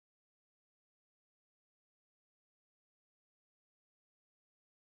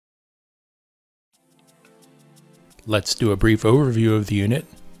Let's do a brief overview of the unit.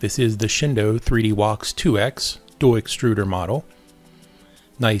 This is the Sindoh 3DWOX 2X dual extruder model.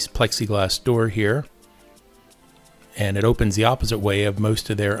 Nice plexiglass door here, and it opens the opposite way of most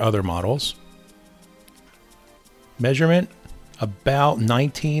of their other models. Measurement about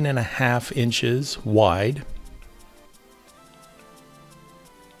 19.5 inches wide,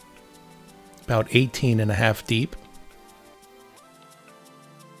 about 18.5 deep,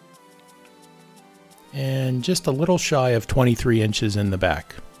 and just a little shy of 23 inches in the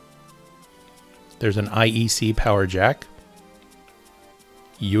back. There's an IEC power jack,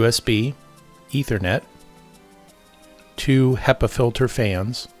 USB, Ethernet, 2 HEPA filter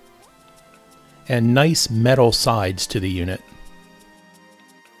fans, and nice metal sides to the unit.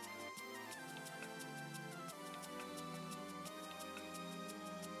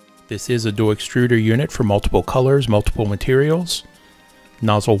 This is a dual extruder unit for multiple colors, multiple materials.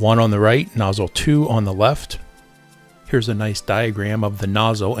 Nozzle 1 on the right, nozzle 2 on the left. Here's a nice diagram of the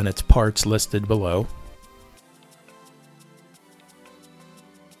nozzle and its parts listed below.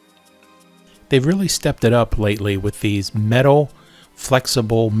 They've really stepped it up lately with these metal,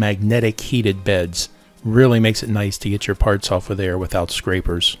 flexible, magnetic heated beds. Really makes it nice to get your parts off of there without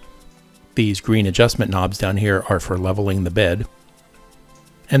scrapers. These green adjustment knobs down here are for leveling the bed.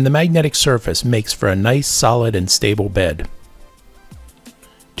 And the magnetic surface makes for a nice, solid, and stable bed.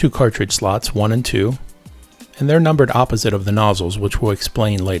 2 cartridge slots, 1 and 2, and they're numbered opposite of the nozzles, which we'll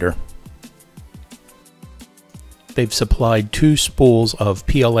explain later. They've supplied 2 spools of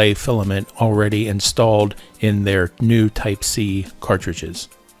PLA filament already installed in their new Type-C cartridges.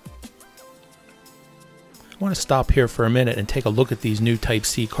 I want to stop here for a minute and take a look at these new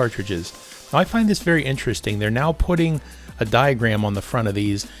Type-C cartridges. Now, I find this very interesting. They're now putting a diagram on the front of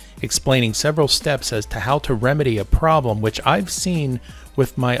these explaining several steps as to how to remedy a problem which I've seen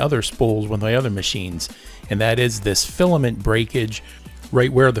with my other spools with my other machines, and that is this filament breakage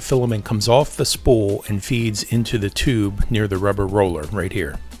right where the filament comes off the spool and feeds into the tube near the rubber roller right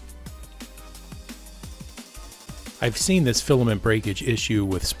here. I've seen this filament breakage issue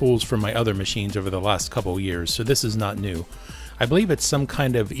with spools from my other machines over the last couple years, so this is not new. I believe it's some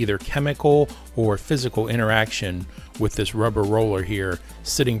kind of either chemical or physical interaction with this rubber roller here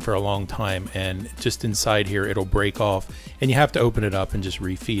sitting for a long time, and just inside here it'll break off and you have to open it up and just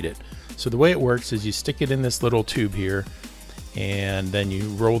refeed it. So the way it works is you stick it in this little tube here and then you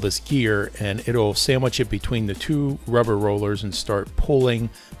roll this gear and it'll sandwich it between the 2 rubber rollers and start pulling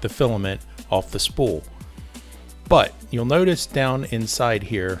the filament off the spool. But you'll notice down inside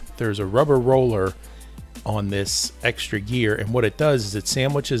here there's a rubber roller on this extra gear, and what it does is it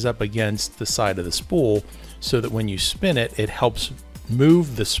sandwiches up against the side of the spool so that when you spin it, it helps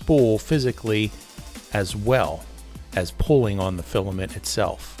move the spool physically as well as pulling on the filament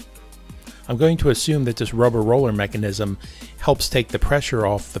itself. I'm going to assume that this rubber roller mechanism helps take the pressure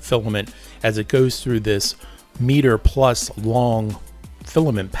off the filament as it goes through this meter-plus long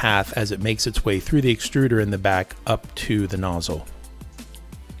filament path as it makes its way through the extruder in the back up to the nozzle.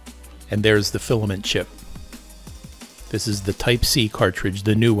 And there's the filament chip. This is the Type-C cartridge,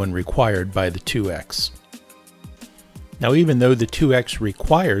 the new one required by the 2X. Now, even though the 2X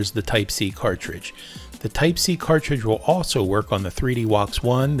requires the Type-C cartridge, the Type-C cartridge will also work on the 3DWOX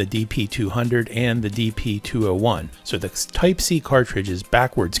 1, the DP200, and the DP201. So the Type-C cartridge is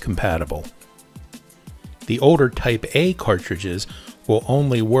backwards compatible. The older Type-A cartridges will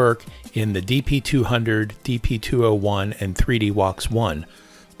only work in the DP200, DP201, and 3DWOX 1.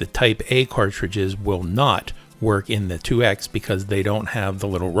 The Type-A cartridges will not work in the 2X because they don't have the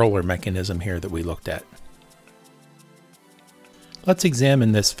little roller mechanism here that we looked at. Let's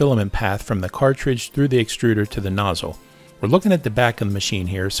examine this filament path from the cartridge through the extruder to the nozzle. We're looking at the back of the machine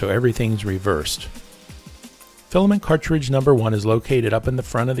here, so everything's reversed. Filament cartridge number 1 is located up in the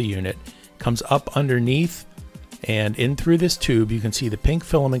front of the unit, comes up underneath and in through this tube. You can see the pink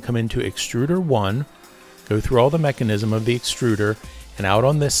filament come into extruder 1, go through all the mechanism of the extruder and out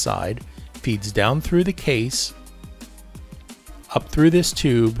on this side, feeds down through the case, up through this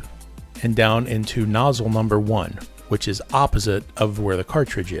tube, and down into nozzle number 1, which is opposite of where the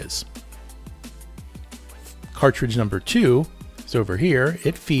cartridge is. Cartridge number 2 is over here.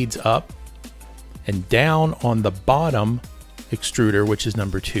 It feeds up and down on the bottom extruder, which is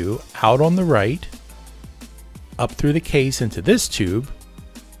number 2, out on the right, up through the case into this tube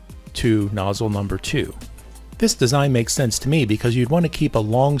to nozzle number 2. This design makes sense to me because you'd want to keep a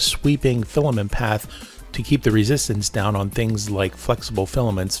long sweeping filament path to keep the resistance down on things like flexible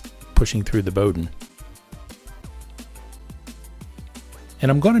filaments pushing through the Bowden.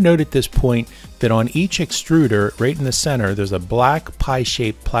 And I'm going to note at this point that on each extruder, right in the center, there's a black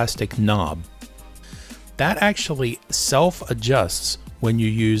pie-shaped plastic knob. That actually self-adjusts when you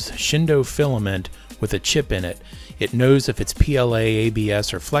use Sindoh filament with a chip in it. It knows if it's PLA,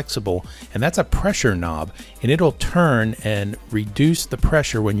 ABS, or flexible, and that's a pressure knob, and it'll turn and reduce the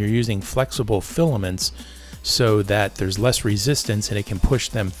pressure when you're using flexible filaments so that there's less resistance and it can push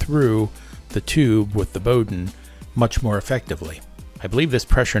them through the tube with the Bowden much more effectively. I believe this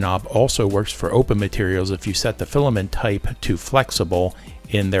pressure knob also works for open materials if you set the filament type to flexible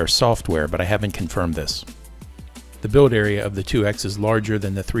in their software, but I haven't confirmed this. The build area of the 2X is larger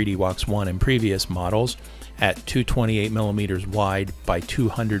than the 3DWOX 1 in previous models at 228mm wide by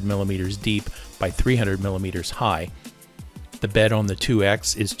 200mm deep by 300mm high. The bed on the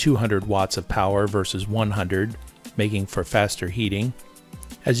 2X is 200 watts of power versus 100, making for faster heating.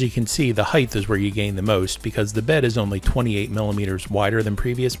 As you can see, the height is where you gain the most because the bed is only 28mm wider than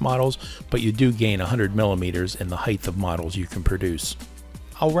previous models, but you do gain 100mm in the height of models you can produce.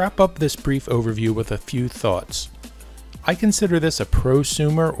 I'll wrap up this brief overview with a few thoughts. I consider this a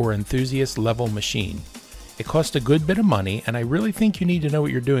prosumer or enthusiast level machine. It costs a good bit of money, and I really think you need to know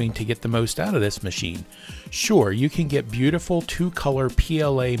what you're doing to get the most out of this machine. Sure, you can get beautiful two-color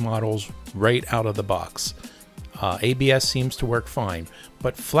PLA models right out of the box. ABS seems to work fine,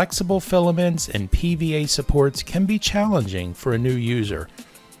 but flexible filaments and PVA supports can be challenging for a new user.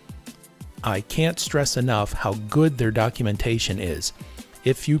 I can't stress enough how good their documentation is.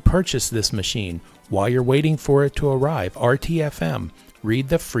 If you purchase this machine, while you're waiting for it to arrive, RTFM, read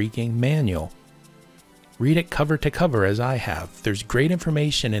the freaking manual. Read it cover to cover as I have. There's great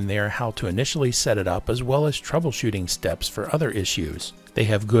information in there how to initially set it up as well as troubleshooting steps for other issues. They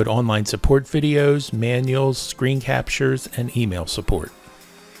have good online support videos, manuals, screen captures, and email support.